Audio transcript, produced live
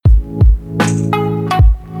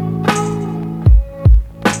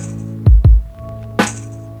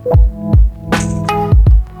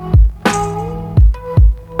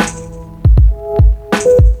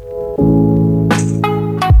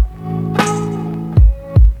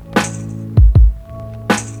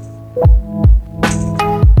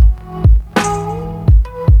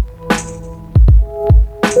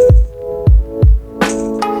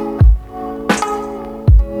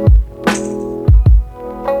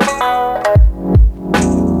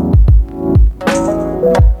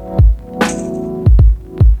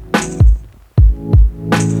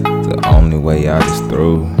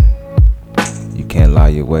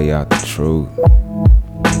way out the truth.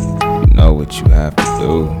 You know what you have to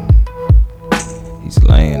do. He's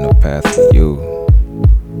laying the path for you.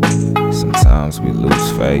 Sometimes we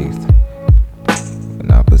lose faith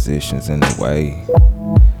when opposition's in the way.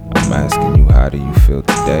 I'm asking you, how do you feel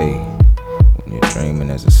today when you're dreaming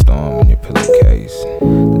there's a storm in your pillowcase?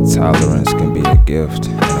 The tolerance can be a gift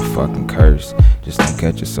and a fucking curse. Just don't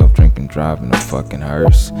catch yourself drinking, driving a fucking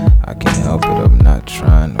hearse. I can't help it, I'm not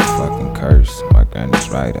trying to fucking curse. My granny's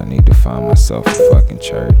right, I need to find myself a fucking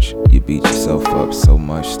church. You beat yourself up so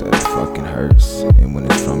much that it fucking hurts, and when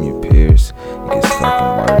it's from your peers, it gets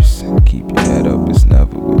fucking worse. Keep your head up, it's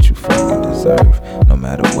never what you fucking deserve. No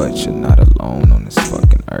matter what, you're not alone on this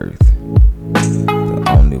fucking earth.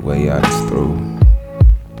 The only way out is through.